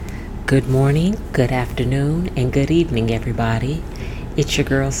Good morning, good afternoon, and good evening, everybody. It's your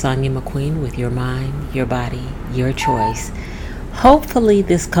girl, Sonia McQueen, with your mind, your body, your choice. Hopefully,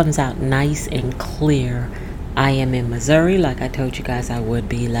 this comes out nice and clear. I am in Missouri, like I told you guys I would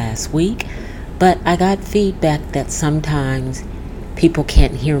be last week, but I got feedback that sometimes people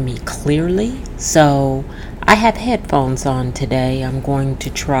can't hear me clearly, so I have headphones on today. I'm going to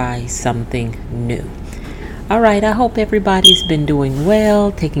try something new. All right, I hope everybody's been doing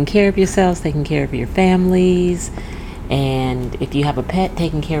well, taking care of yourselves, taking care of your families, and if you have a pet,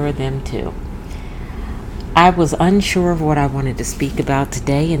 taking care of them too. I was unsure of what I wanted to speak about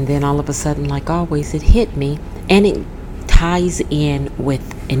today, and then all of a sudden, like always, it hit me, and it ties in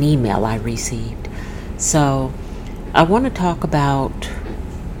with an email I received. So I want to talk about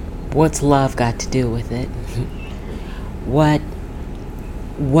what's love got to do with it. What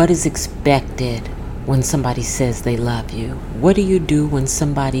is expected when somebody says they love you? What do you do when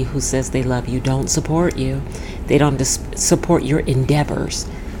somebody who says they love you don't support you? They don't support your endeavors.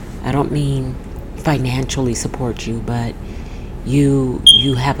 I don't mean financially support you, but you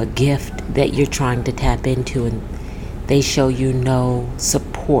have a gift that you're trying to tap into and they show you no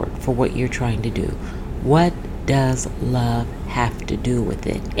support for what you're trying to do. What does love have to do with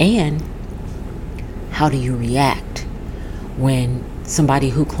it? And how do you react when somebody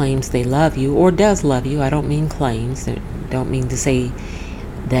who claims they love you or does love you, I don't mean claims, I don't mean to say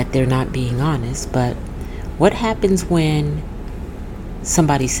that they're not being honest, but what happens when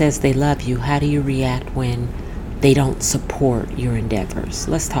somebody says they love you? How do you react when they don't support your endeavors?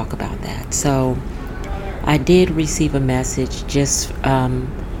 Let's talk about that. So I did receive a message just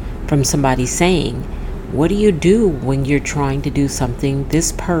from somebody saying, what do you do when you're trying to do something?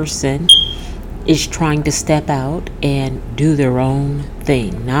 This person is trying to step out and do their own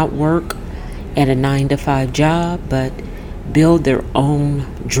thing, not work at a 9-to-5 job, but build their own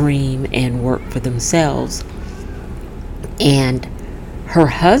dream and work for themselves. And her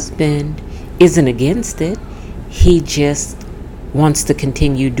husband isn't against it. He just wants to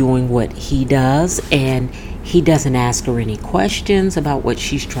continue doing what he does, and he doesn't ask her any questions about what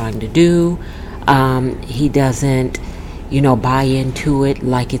she's trying to do. He doesn't buy into it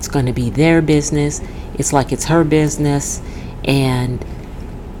like it's going to be their business. It's like it's her business, and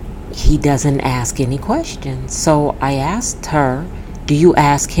he doesn't ask any questions. So I asked her, do you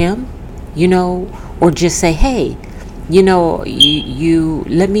ask him, or just say, hey, you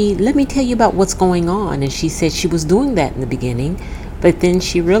let me tell you about what's going on? And she said she was doing that in the beginning, but then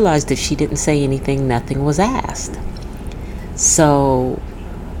she realized if she didn't say anything, nothing was asked. So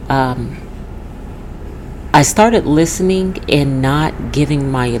I started listening and not giving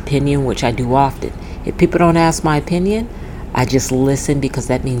my opinion, which I do often. If people don't ask my opinion, I just listen because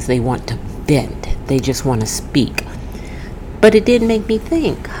that means they want to vent. They just want to speak. But it did make me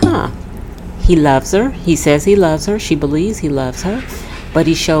think, he loves her. He says he loves her. She believes he loves her. But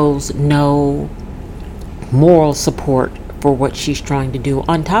he shows no moral support for what she's trying to do.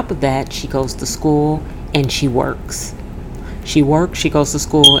 On top of that, she goes to school and she works. She works, she goes to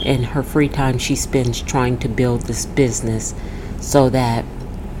school, and her free time she spends trying to build this business so that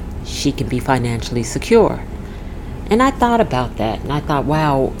she can be financially secure. And I thought about that, and I thought,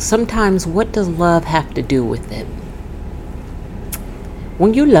 wow, sometimes what does love have to do with it?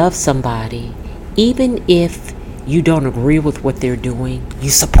 When you love somebody, even if you don't agree with what they're doing,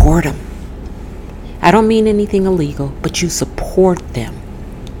 you support them. I don't mean anything illegal, but you support them.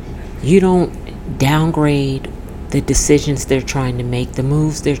 You don't downgrade the decisions they're trying to make, the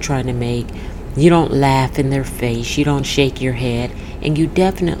moves they're trying to make. You don't laugh in their face. You don't shake your head. And you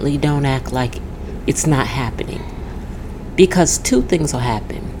definitely don't act like it's not happening. Because two things will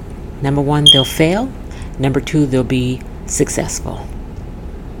happen. Number one, they'll fail. Number two, they'll be successful.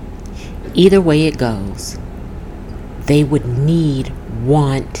 Either way it goes, they would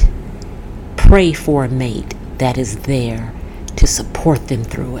pray for a mate that is there to support them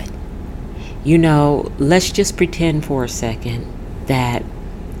through it. Let's just pretend for a second that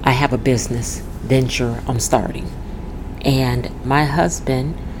I have a business venture I'm starting. And my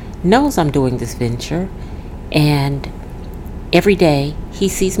husband knows I'm doing this venture. And every day he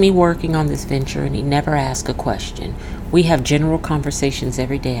sees me working on this venture and he never asks a question. We have general conversations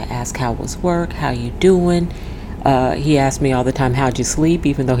every day. I ask, how was work? How you doing? He asks me all the time, how'd you sleep?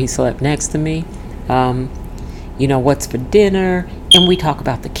 Even though he slept next to me. What's for dinner? And we talk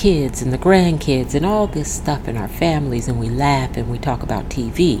about the kids and the grandkids and all this stuff in our families, and we laugh and we talk about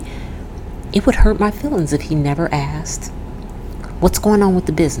TV. It would hurt my feelings if he never asked, what's going on with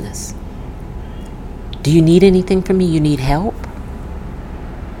the business? Do you need anything from me? You need help?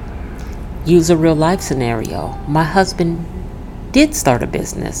 Use a real life scenario. My husband did start a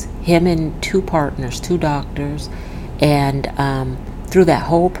business. Him and two partners, two doctors. And through that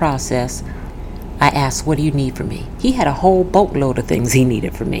whole process, I asked, what do you need from me? He had a whole boatload of things he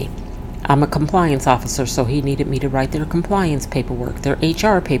needed from me. I'm a compliance officer, so he needed me to write their compliance paperwork, their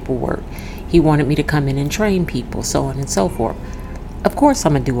HR paperwork. He wanted me to come in and train people, so on and so forth. Of course,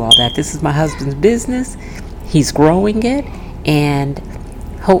 I'm going to do all that. This is my husband's business. He's growing it, and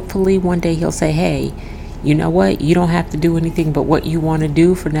hopefully one day he'll say, hey, you know what? You don't have to do anything but what you want to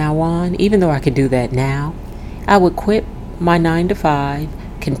do from now on. Even though I could do that now, I would quit my 9 to 5,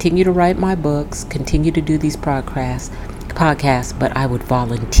 continue to write my books, continue to do these podcasts, but I would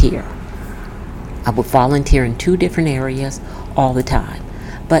volunteer. I would volunteer in 2 different areas all the time.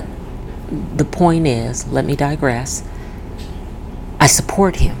 But the point is, let me digress, I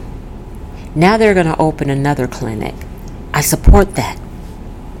support him. Now they're going to open another clinic. I support that.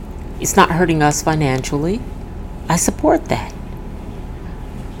 It's not hurting us financially. I support that.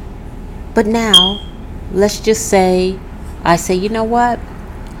 But now, let's just say, I say, you know what?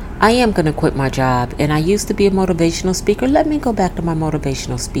 I am going to quit my job, and I used to be a motivational speaker. Let me go back to my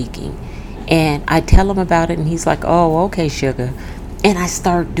motivational speaking. And I tell him about it, and he's like, oh, okay, sugar. And I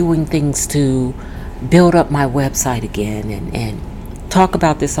start doing things to build up my website again and talk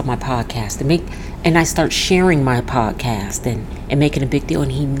about this on my podcast and I start sharing my podcast and making a big deal.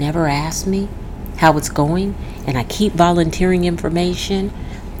 And he never asked me how it's going. And I keep volunteering information,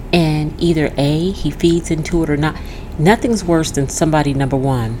 and either A, he feeds into it or not. Nothing's worse than somebody, number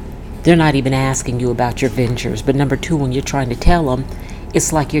one, they're not even asking you about your ventures. But number two, when you're trying to tell them,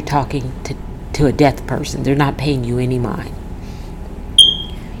 it's like you're talking to a deaf person. They're not paying you any mind.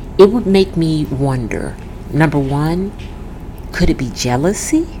 It would make me wonder, number one, could it be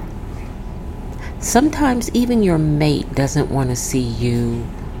jealousy? Sometimes even your mate doesn't want to see you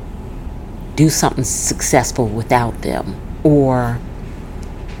do something successful without them, or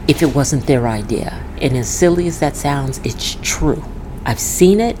if it wasn't their idea. And as silly as that sounds, it's true. I've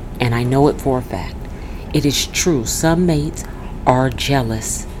seen it, and I know it for a fact. It is true. Some mates are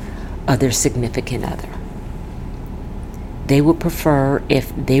jealous of their significant other. They would prefer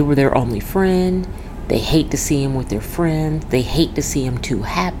if they were their only friend. They hate to see him with their friends. They hate to see him too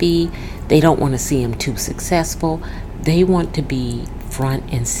happy. They don't want to see him too successful. They want to be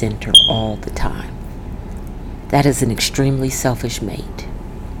front and center all the time. That is an extremely selfish mate.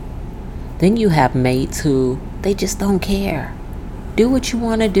 Then you have mates who, they just don't care. Do what you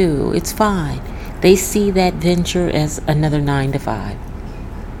want to do. It's fine. They see that venture as another 9 to 5.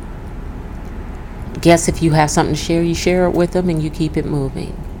 Guess if you have something to share, you share it with them and you keep it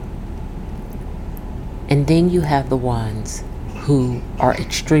moving. And then you have the ones who are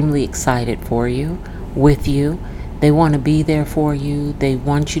extremely excited for you, with you. They want to be there for you. They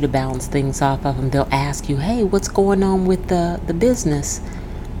want you to bounce things off of them. They'll ask you, hey, what's going on with the business?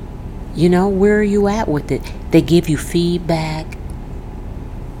 You know, where are you at with it? They give you feedback,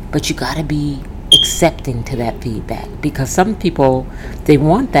 but you got to be accepting to that feedback, because some people, they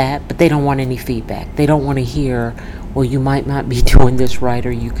want that, but they don't want any feedback. They don't want to hear, well, you might not be doing this right,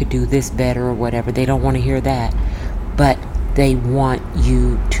 or you could do this better, or whatever. They don't want to hear that, but they want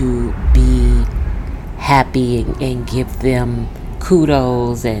you to be happy and give them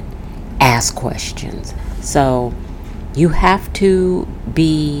kudos and ask questions. So you have to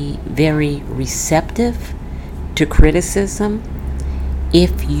be very receptive to criticism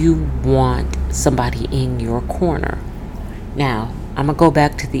if you want somebody in your corner. Now, I'm going to go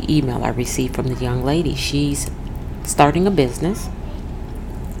back to the email I received from the young lady. She's starting a business.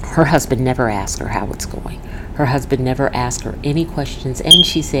 Her husband never asked her how it's going. Her husband never asked her any questions. And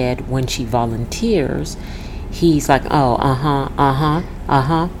she said when she volunteers, he's like, oh,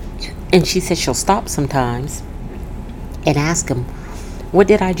 And she said she'll stop sometimes and ask him, what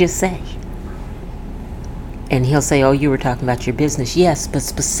did I just say? And he'll say, oh, you were talking about your business. Yes, but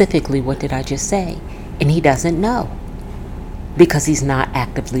specifically, what did I just say? And he doesn't know, because he's not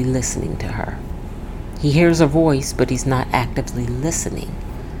actively listening to her. He hears her voice, but he's not actively listening.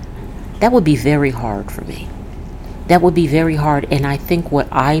 That would be very hard for me. That would be very hard. And I think what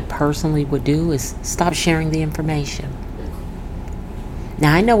I personally would do is stop sharing the information.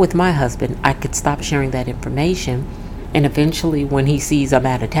 Now, I know with my husband, I could stop sharing that information. And eventually, when he sees I'm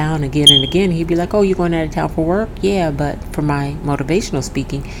out of town again and again, he'd be like, oh, you're going out of town for work? Yeah, but for my motivational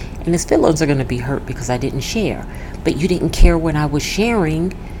speaking. And his feelings are going to be hurt because I didn't share. But you didn't care when I was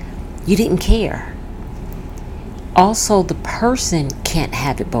sharing. You didn't care. Also, the person can't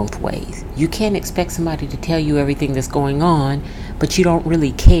have it both ways. You can't expect somebody to tell you everything that's going on, but you don't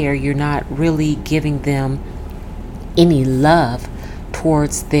really care. You're not really giving them any love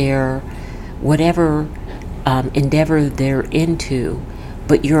towards their whatever endeavor they're into,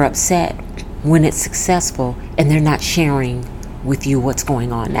 but you're upset when it's successful and they're not sharing with you what's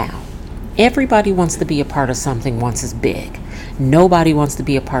going on now. Everybody wants to be a part of something once it's big. Nobody wants to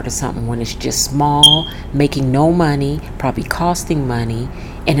be a part of something when it's just small, making no money, probably costing money,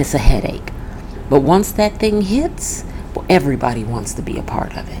 and it's a headache. But once that thing hits, well, everybody wants to be a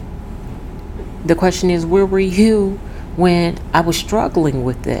part of it. The question is, where were you when I was struggling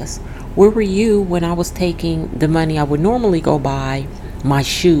with this? Where were you when I was taking the money I would normally go buy my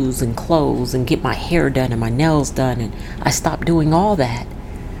shoes and clothes and get my hair done and my nails done, and I stopped doing all that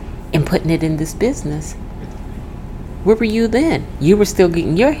and putting it in this business? Where were you then? You were still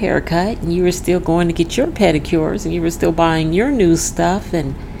getting your hair cut, and you were still going to get your pedicures, and you were still buying your new stuff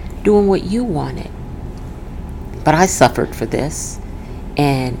and doing what you wanted. But I suffered for this,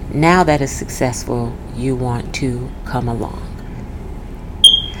 and now that it's successful, you want to come along.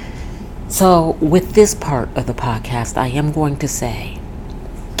 So with this part of the podcast, I am going to say,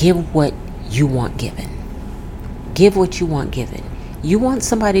 give what you want given. Give what you want given. You want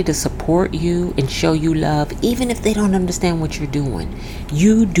somebody to support you and show you love, even if they don't understand what you're doing.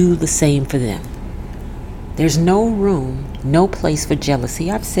 You do the same for them. There's no room, no place for jealousy.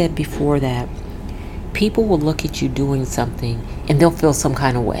 I've said before that people will look at you doing something and they'll feel some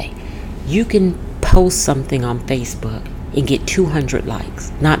kind of way. You can post something on Facebook and get 200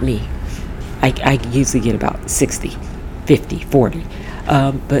 likes. Not me. I usually get about 60, 50, 40.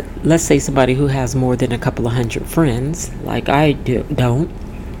 But let's say somebody who has more than a couple of hundred friends, like I don't,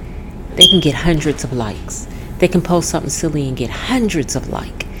 they can get hundreds of likes. They can post something silly and get hundreds of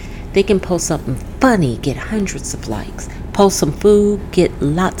likes. They can post something funny, get hundreds of likes. Post some food, get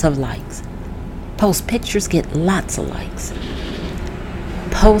lots of likes. Post pictures, get lots of likes.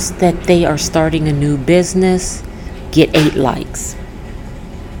 Post that they are starting a new business, get 8 likes.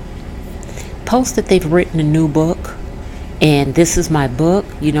 Post that they've written a new book, and this is my book,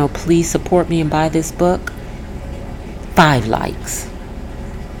 please support me and buy this book, 5 likes.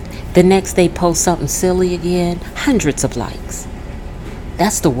 The next day post something silly again, hundreds of likes.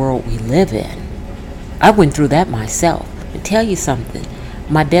 That's the world we live in. I went through that myself. To tell you something,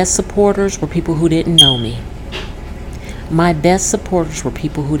 my best supporters were people who didn't know me. My best supporters were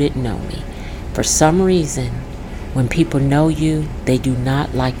people who didn't know me. For some reason, when people know you, they do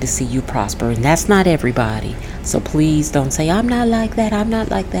not like to see you prosper. And that's not everybody. So please don't say, I'm not like that, I'm not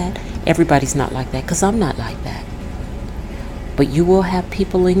like that. Everybody's not like that, because I'm not like that. But you will have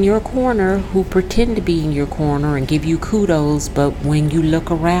people in your corner who pretend to be in your corner and give you kudos, but when you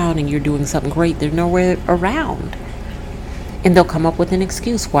look around and you're doing something great, they're nowhere around. And they'll come up with an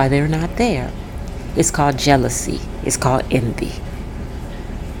excuse why they're not there. It's called jealousy. It's called envy.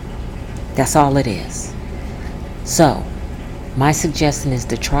 That's all it is. So, my suggestion is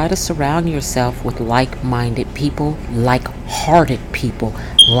to try to surround yourself with like-minded people, like-hearted people,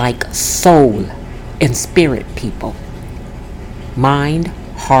 like soul and spirit people. Mind,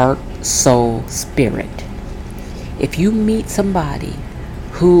 heart, soul, spirit. If you meet somebody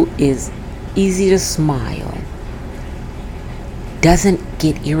who is easy to smile, doesn't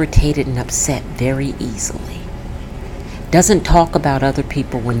get irritated and upset very easily, doesn't talk about other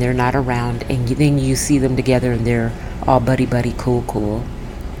people when they're not around, and then you see them together and they're all buddy, cool,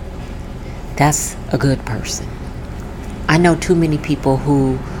 that's a good person. I know too many people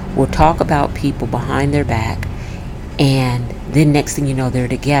who will talk about people behind their back, and then next thing you know, they're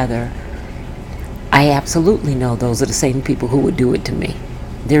together. I absolutely know those are the same people who would do it to me.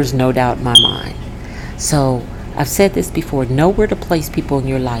 There's no doubt in my mind. So I've said this before, know where to place people in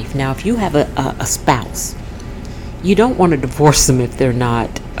your life. Now, if you have a spouse, you don't want to divorce them if they're not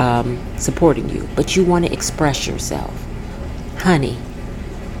supporting you, but you want to express yourself. Honey,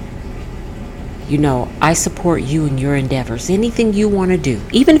 I support you in your endeavors. Anything you want to do,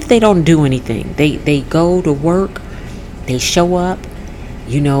 even if they don't do anything, they go to work, they show up,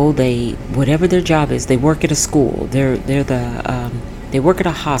 they whatever their job is, they work at a school, they work at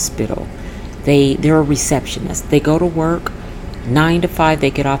a hospital, they're a receptionist, they go to work 9 to 5, they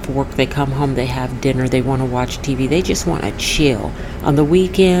get off of work, they come home, they have dinner, they want to watch TV, they just want to chill. On the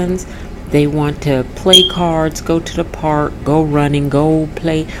weekends, they want to play cards, go to the park, go running, go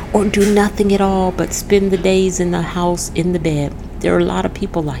play, or do nothing at all but spend the days in the house, in the bed. There are a lot of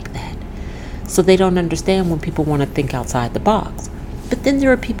people like that. So they don't understand when people want to think outside the box. But then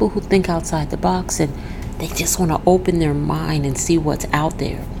there are people who think outside the box and they just want to open their mind and see what's out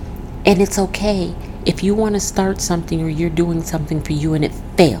there. And it's okay if you want to start something or you're doing something for you and it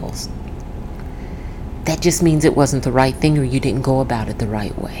fails. That just means it wasn't the right thing or you didn't go about it the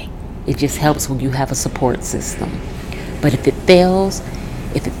right way. It just helps when you have a support system. But if it fails,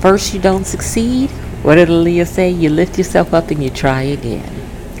 if at first you don't succeed, What did Aaliyah say? You lift yourself up and you try again.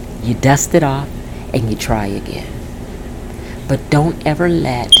 You dust it off and you try again. But don't ever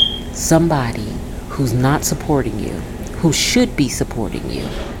let somebody who's not supporting you, who should be supporting you,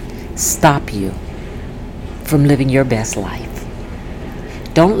 stop you from living your best life.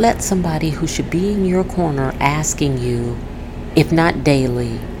 Don't let somebody who should be in your corner asking you, if not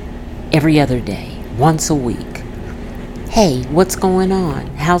daily, every other day, once a week, hey, what's going on?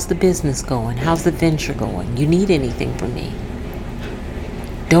 How's the business going? How's the venture going? You need anything from me?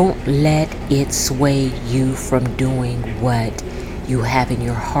 Don't let it sway you from doing what you have in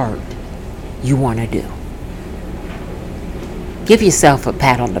your heart you want to do. Give yourself a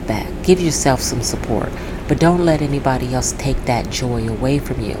pat on the back. Give yourself some support. But don't let anybody else take that joy away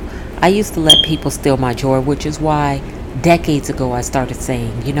from you. I used to let people steal my joy, which is why decades ago I started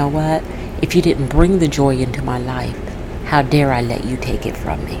saying, you know what? If you didn't bring the joy into my life, how dare I let you take it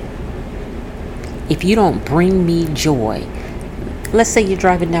from me? If you don't bring me joy, let's say you're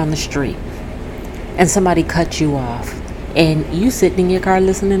driving down the street and somebody cuts you off and you sitting in your car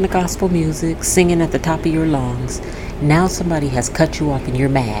listening to gospel music, singing at the top of your lungs. Now somebody has cut you off and you're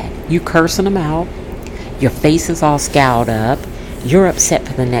mad. You cursing them out. Your face is all scowled up. You're upset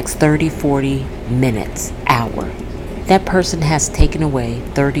for the next 30, 40 minutes, hour. That person has taken away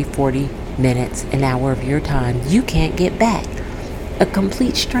 30, 40 minutes, an hour of your time you can't get back. A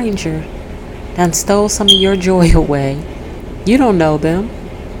complete stranger done stole some of your joy away. You don't know them.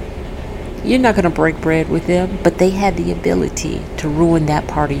 You're not going to break bread with them, but they had the ability to ruin that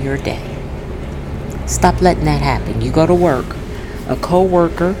part of your day. Stop letting that happen. You go to work. A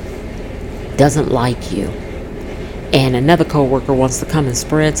coworker doesn't like you. And another coworker wants to come and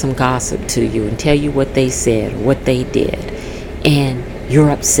spread some gossip to you and tell you what they said or what they did. And you're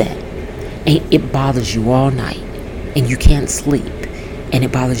upset. And it bothers you all night. And you can't sleep. And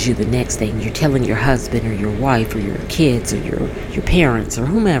it bothers you the next day, and you're telling your husband or your wife or your kids or your parents or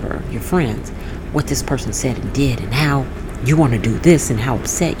whomever, your friends, what this person said and did and how you want to do this and how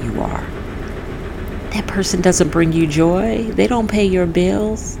upset you are. That person doesn't bring you joy. They don't pay your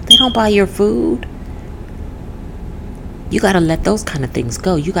bills. They don't buy your food. You got to let those kind of things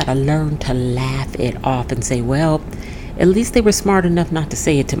go. You got to learn to laugh it off and say, well, at least they were smart enough not to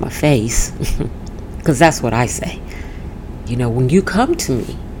say it to my face. Because that's what I say. You know, when you come to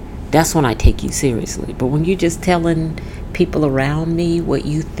me, that's when I take you seriously. But when you're just telling people around me what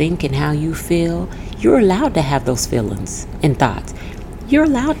you think and how you feel, you're allowed to have those feelings and thoughts. You're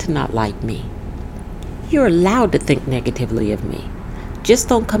allowed to not like me. You're allowed to think negatively of me. Just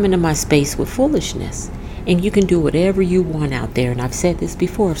don't come into my space with foolishness. And you can do whatever you want out there. And I've said this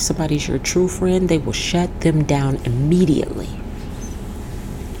before, if somebody's your true friend, they will shut them down immediately.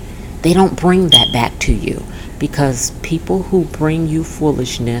 They don't bring that back to you. Because people who bring you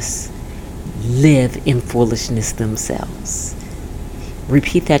foolishness live in foolishness themselves.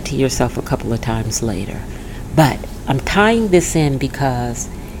 Repeat that to yourself a couple of times later. But I'm tying this in because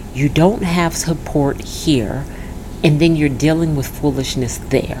you don't have support here and then you're dealing with foolishness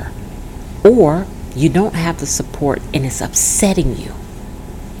there. Or you don't have the support and it's upsetting you.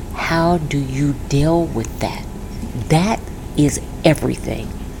 How do you deal with that? That is everything.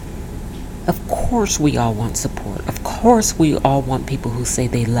 Of course we all want support. Of course we all want people who say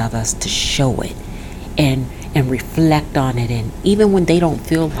they love us to show it and reflect on it. And even when they don't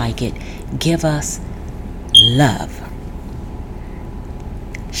feel like it, give us love.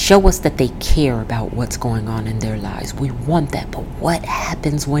 Show us that they care about what's going on in their lives. We want that. But what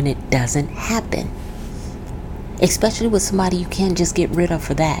happens when it doesn't happen? Especially with somebody you can't just get rid of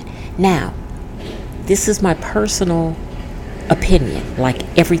for that. Now, this is my personal opinion, like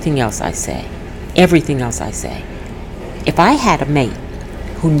everything else I say. Everything else I say. If I had a mate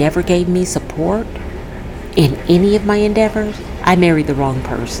who never gave me support in any of my endeavors, I married the wrong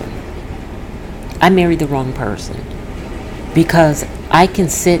person. I married the wrong person. Because I can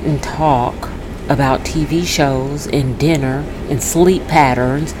sit and talk about TV shows and dinner and sleep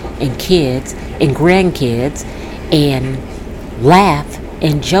patterns and kids and grandkids and laugh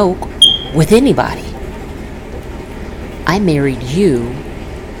and joke with anybody. I married you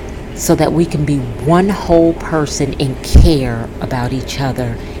so that we can be one whole person and care about each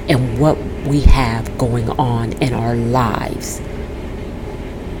other and what we have going on in our lives.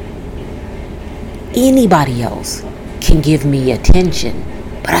 Anybody else can give me attention,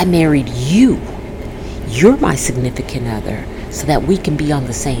 but I married you. You're my significant other so that we can be on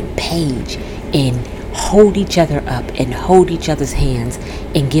the same page and hold each other up and hold each other's hands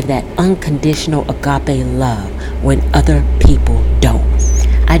and give that unconditional agape love when other people don't.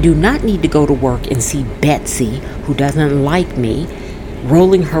 I do not need to go to work and see Betsy, who doesn't like me,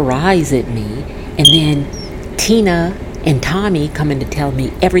 rolling her eyes at me And then Tina and Tommy coming to tell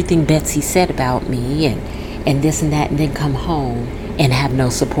me everything Betsy said about me and this and that, and then come home and have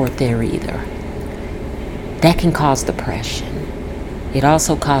no support there either. That can cause depression. It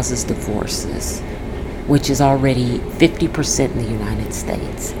also causes divorces, which is already 50% in the United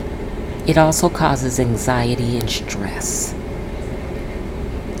States. It also causes anxiety and stress.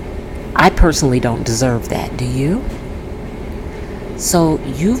 I personally don't deserve that, do you? So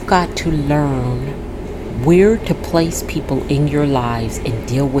you've got to learn where to place people in your lives and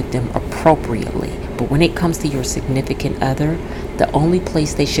deal with them appropriately. But when it comes to your significant other, the only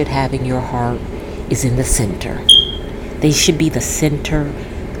place they should have in your heart is in the center. They should be the center.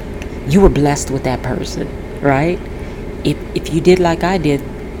 You were blessed with that person, right? If you did like I did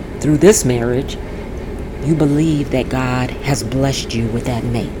through this marriage, you believe that God has blessed you with that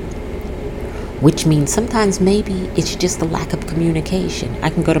mate. Which means sometimes maybe it's just a lack of communication.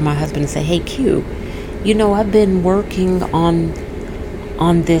 I can go to my husband and say, hey, Q, I've been working on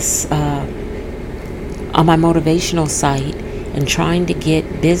this, on my motivational site and trying to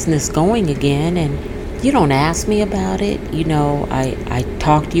get business going again. And you don't ask me about it. I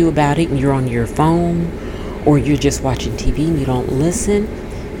talk to you about it and you're on your phone or you're just watching TV and you don't listen.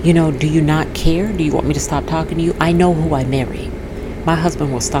 Do you not care? Do you want me to stop talking to you? I know who I marry. My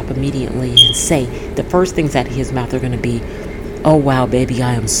husband will stop immediately and say, the first things out of his mouth are going to be, oh, wow, baby,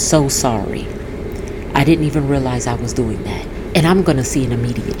 I am so sorry. I didn't even realize I was doing that. And I'm going to see an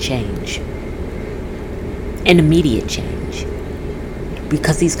immediate change. An immediate change.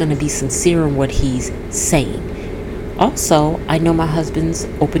 Because he's going to be sincere in what he's saying. Also, I know my husband's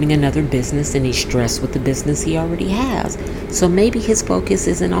opening another business and he's stressed with the business he already has. So maybe his focus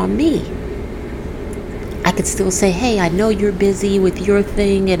isn't on me. I could still say, hey, I know you're busy with your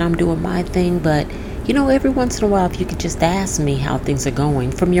thing and I'm doing my thing, but every once in a while, if you could just ask me how things are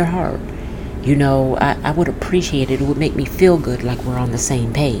going from your heart, I would appreciate it. It would make me feel good, like we're on the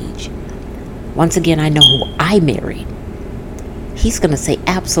same page. Once again, I know who I married. He's going to say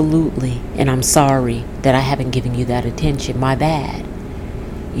absolutely, and I'm sorry that I haven't given you that attention. My bad.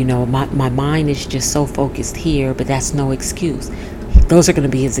 My mind is just so focused here, but that's no excuse. Those are going to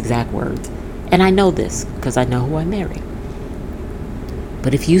be his exact words. And I know this because I know who I married.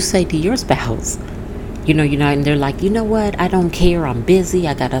 But if you say to your spouse, and they're like, you know what? I don't care. I'm busy.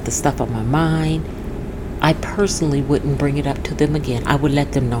 I got other stuff on my mind. I personally wouldn't bring it up to them again. I would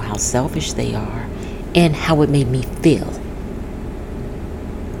let them know how selfish they are and how it made me feel.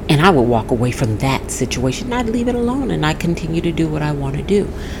 And I would walk away from that situation. I'd leave it alone and I'd continue to do what I want to do.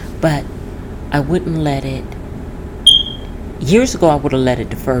 But I wouldn't let it. Years ago, I would have let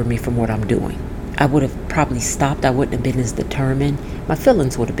it defer me from what I'm doing. I would have probably stopped. I wouldn't have been as determined. My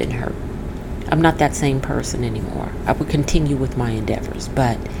feelings would have been hurt. I'm not that same person anymore. I would continue with my endeavors.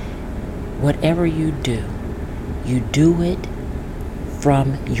 But whatever you do it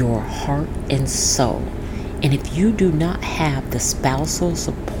from your heart and soul. And if you do not have the spousal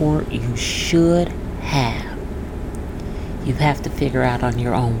support you should have, you have to figure out on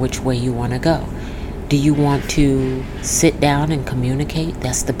your own which way you want to go. Do you want to sit down and communicate?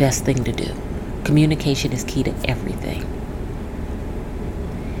 That's the best thing to do. Communication is key to everything.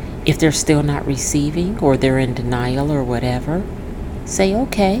 If they're still not receiving or they're in denial or whatever, say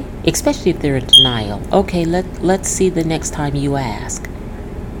okay, especially if they're in denial. Okay, let's see the next time you ask.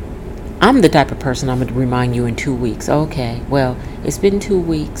 I'm the type of person I'm going to remind you in 2 weeks. Okay, well, it's been 2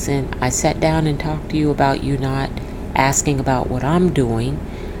 weeks and I sat down and talked to you about you not asking about what I'm doing,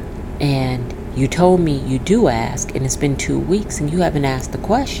 and you told me you do ask, and it's been 2 weeks and you haven't asked the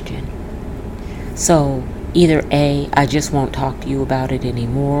question. So either A, I just won't talk to you about it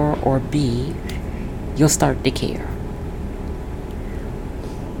anymore, or B, you'll start to care.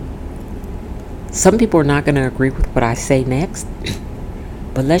 Some people are not going to agree with what I say next,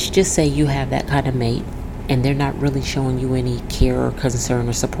 but let's just say you have that kind of mate and they're not really showing you any care or concern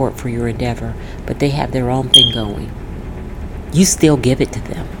or support for your endeavor, but they have their own thing going. You still give it to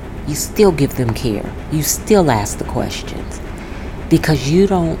them. You still give them care. You still ask the questions, because you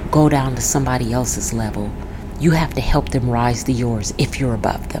don't go down to somebody else's level. You have to help them rise to yours if you're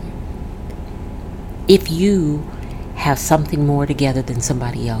above them. If you have something more together than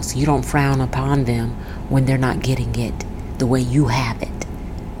somebody else, you don't frown upon them when they're not getting it the way you have it.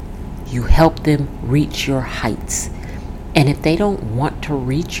 You help them reach your heights. And if they don't want to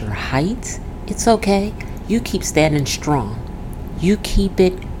reach your heights, it's okay. You keep standing strong. You keep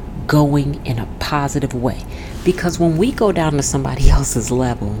it going in a positive way. Because when we go down to somebody else's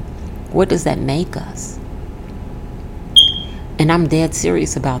level, what does that make us? And I'm dead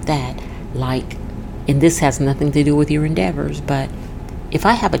serious about that. And this has nothing to do with your endeavors, but if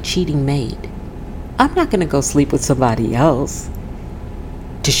I have a cheating mate I'm not going to go sleep with somebody else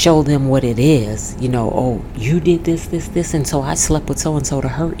to show them what it is. Oh, you did this, and so I slept with so and so to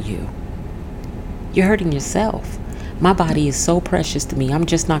hurt you. You're hurting yourself. My body is so precious to me. I'm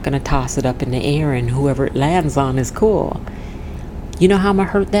just not going to toss it up in the air and whoever it lands on is cool. You know how I'm going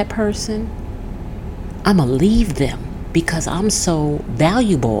to hurt that person? I'm going to leave them because I'm so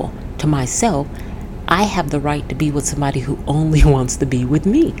valuable to myself. I have the right to be with somebody who only wants to be with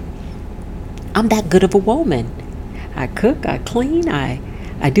me. I'm that good of a woman. I cook, I clean, I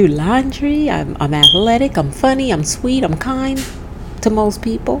do laundry, I'm athletic, I'm funny, I'm sweet, I'm kind to most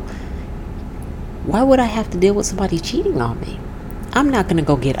people. Why would I have to deal with somebody cheating on me? I'm not going to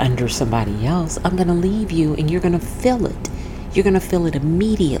go get under somebody else. I'm going to leave you and you're going to feel it. You're going to feel it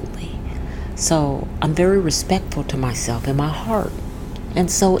immediately. So I'm very respectful to myself and my heart. And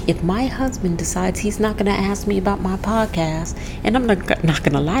so if my husband decides he's not going to ask me about my podcast, and I'm not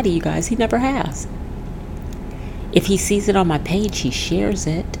going to lie to you guys, he never has. If he sees it on my page, he shares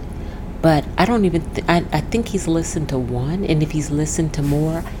it. But I don't even, I think he's listened to one. And if he's listened to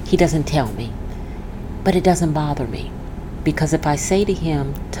more, he doesn't tell me. But it doesn't bother me. Because if I say to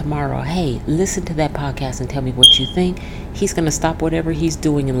him tomorrow, hey, listen to that podcast and tell me what you think, he's going to stop whatever he's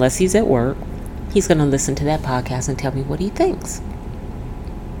doing unless he's at work. He's going to listen to that podcast and tell me what he thinks.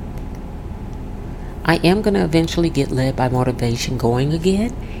 I am going to eventually get led by motivation going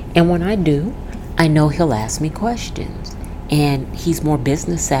again. And when I do, I know he'll ask me questions. And he's more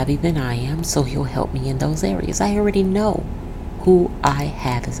business savvy than I am, so he'll help me in those areas. I already know who I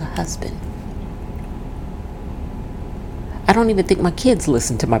have as a husband. I don't even think my kids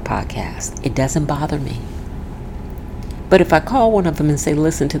listen to my podcast. It doesn't bother me. But if I call one of them and say,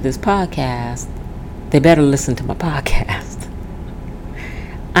 listen to this podcast, they better listen to my podcast.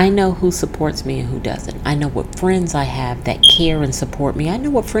 I know who supports me and who doesn't. I know what friends I have that care and support me. I know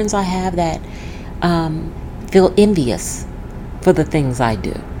what friends I have that feel envious for the things I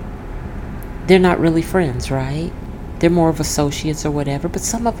do. They're not really friends, right? They're more of associates or whatever, but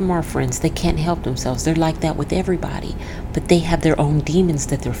some of them are friends. They can't help themselves. They're like that with everybody, but they have their own demons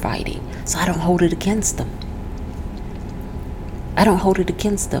that they're fighting. So I don't hold it against them. I don't hold it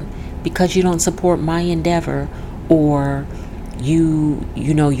against them because you don't support my endeavor, or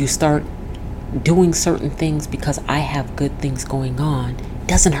you start doing certain things because I have good things going on. It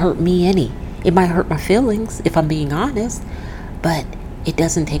doesn't hurt me any. It might hurt my feelings if I'm being honest, but it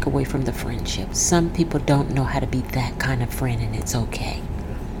doesn't take away from the friendship. Some people don't know how to be that kind of friend, and it's okay.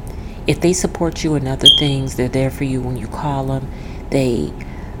 If they support you in other things, they're there for you when you call them. They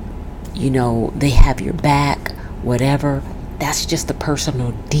have your back, whatever. That's just a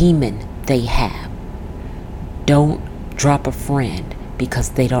personal demon they have. Don't drop a friend because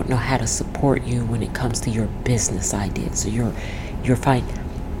they don't know how to support you when it comes to your business ideas or your fight.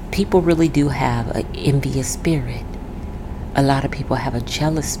 People really do have an envious spirit. A lot of people have a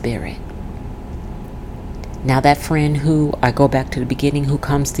jealous spirit. Now that friend who, I go back to the beginning, who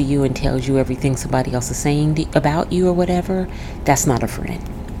comes to you and tells you everything somebody else is saying about you or whatever, that's not a friend.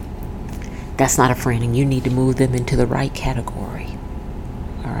 That's not a friend, and you need to move them into the right category.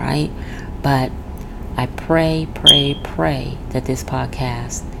 All right? But I pray that this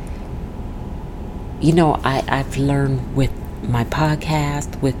podcast, I've learned with my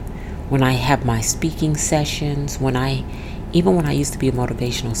podcast, with when I have my speaking sessions, even when I used to be a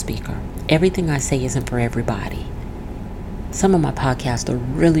motivational speaker, everything I say isn't for everybody. Some of my podcasts are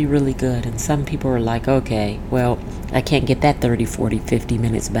really, really good, and some people are like, okay, well, I can't get that 30, 40, 50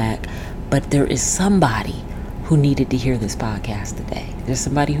 minutes back, but there is somebody who needed to hear this podcast today. There's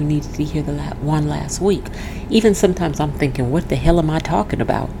somebody who needed to hear the one last week. Even sometimes I'm thinking, what the hell am I talking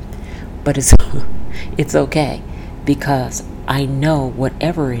about? But it's okay, because I know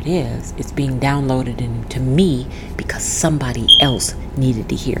whatever it is, it's being downloaded into me because somebody else needed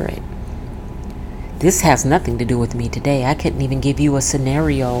to hear it. This has nothing to do with me today. I couldn't even give you a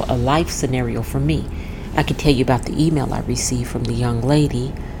life scenario for me. I could tell you about the email I received from the young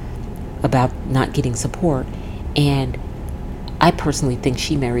lady about not getting support. And I personally think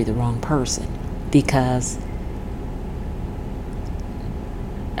she married the wrong person, because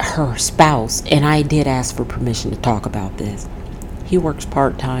her spouse, and I did ask for permission to talk about this, he works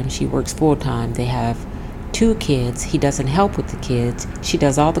part-time, she works full-time. They have 2 kids. He doesn't help with the kids. She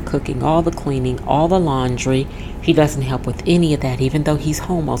does all the cooking, all the cleaning, all the laundry. He doesn't help with any of that, even though he's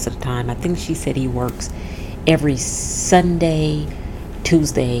home most of the time. I think she said he works every Sunday,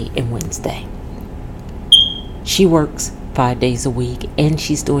 Tuesday, and Wednesday. She works 5 days a week, and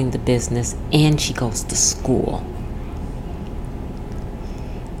she's doing the business, and she goes to school.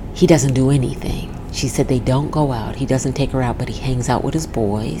 He doesn't do anything. She said they don't go out. He doesn't take her out, but he hangs out with his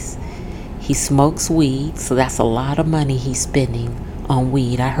boys. He smokes weed, so that's a lot of money he's spending on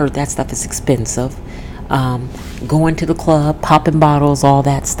weed. I heard that stuff is expensive. Going to the club, popping bottles, all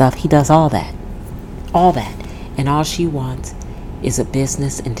that stuff. He does all that. All that. And all she wants is a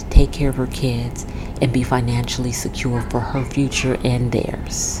business and to take care of her kids and be financially secure for her future and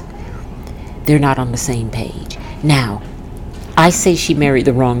theirs. They're not on the same page. Now, I say she married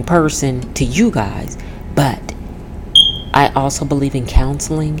the wrong person to you guys, but I also believe in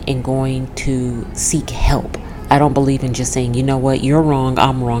counseling and going to seek help. I don't believe in just saying, you know what, you're wrong,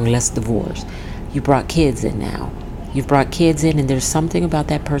 I'm wrong, let's divorce. You brought kids in now. You've brought kids in, and there's something about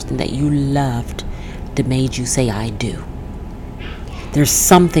that person that you loved that made you say, I do. There's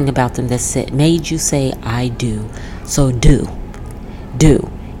something about them that made you say, I do. So do.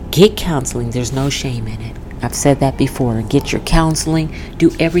 Get counseling. There's no shame in it. I've said that before. Get your counseling.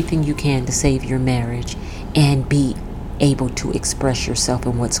 Do everything you can to save your marriage and be able to express yourself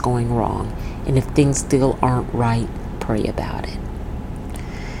and what's going wrong. And if things still aren't right, pray about it.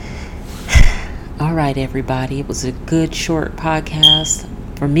 All right, everybody. It was a good short podcast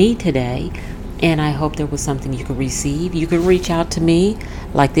for me today. And I hope there was something you could receive. You can reach out to me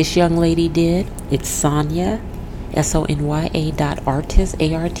like this young lady did. It's Sonya, SONYA.artist,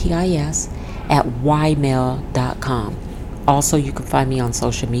 ARTIS, at ymail.com. Also, you can find me on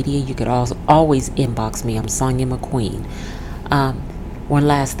social media. You could always inbox me. I'm Sonya McQueen. One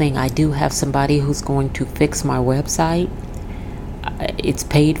last thing. I do have somebody who's going to fix my website. It's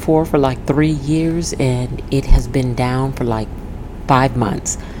paid for like 3 years, and it has been down for like 5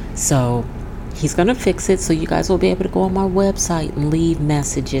 months. So he's going to fix it, so you guys will be able to go on my website and leave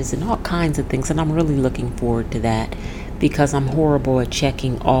messages and all kinds of things. And I'm really looking forward to that because I'm horrible at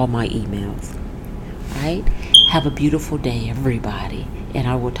checking all my emails. All right? Have a beautiful day, everybody. And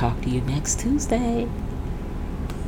I will talk to you next Tuesday.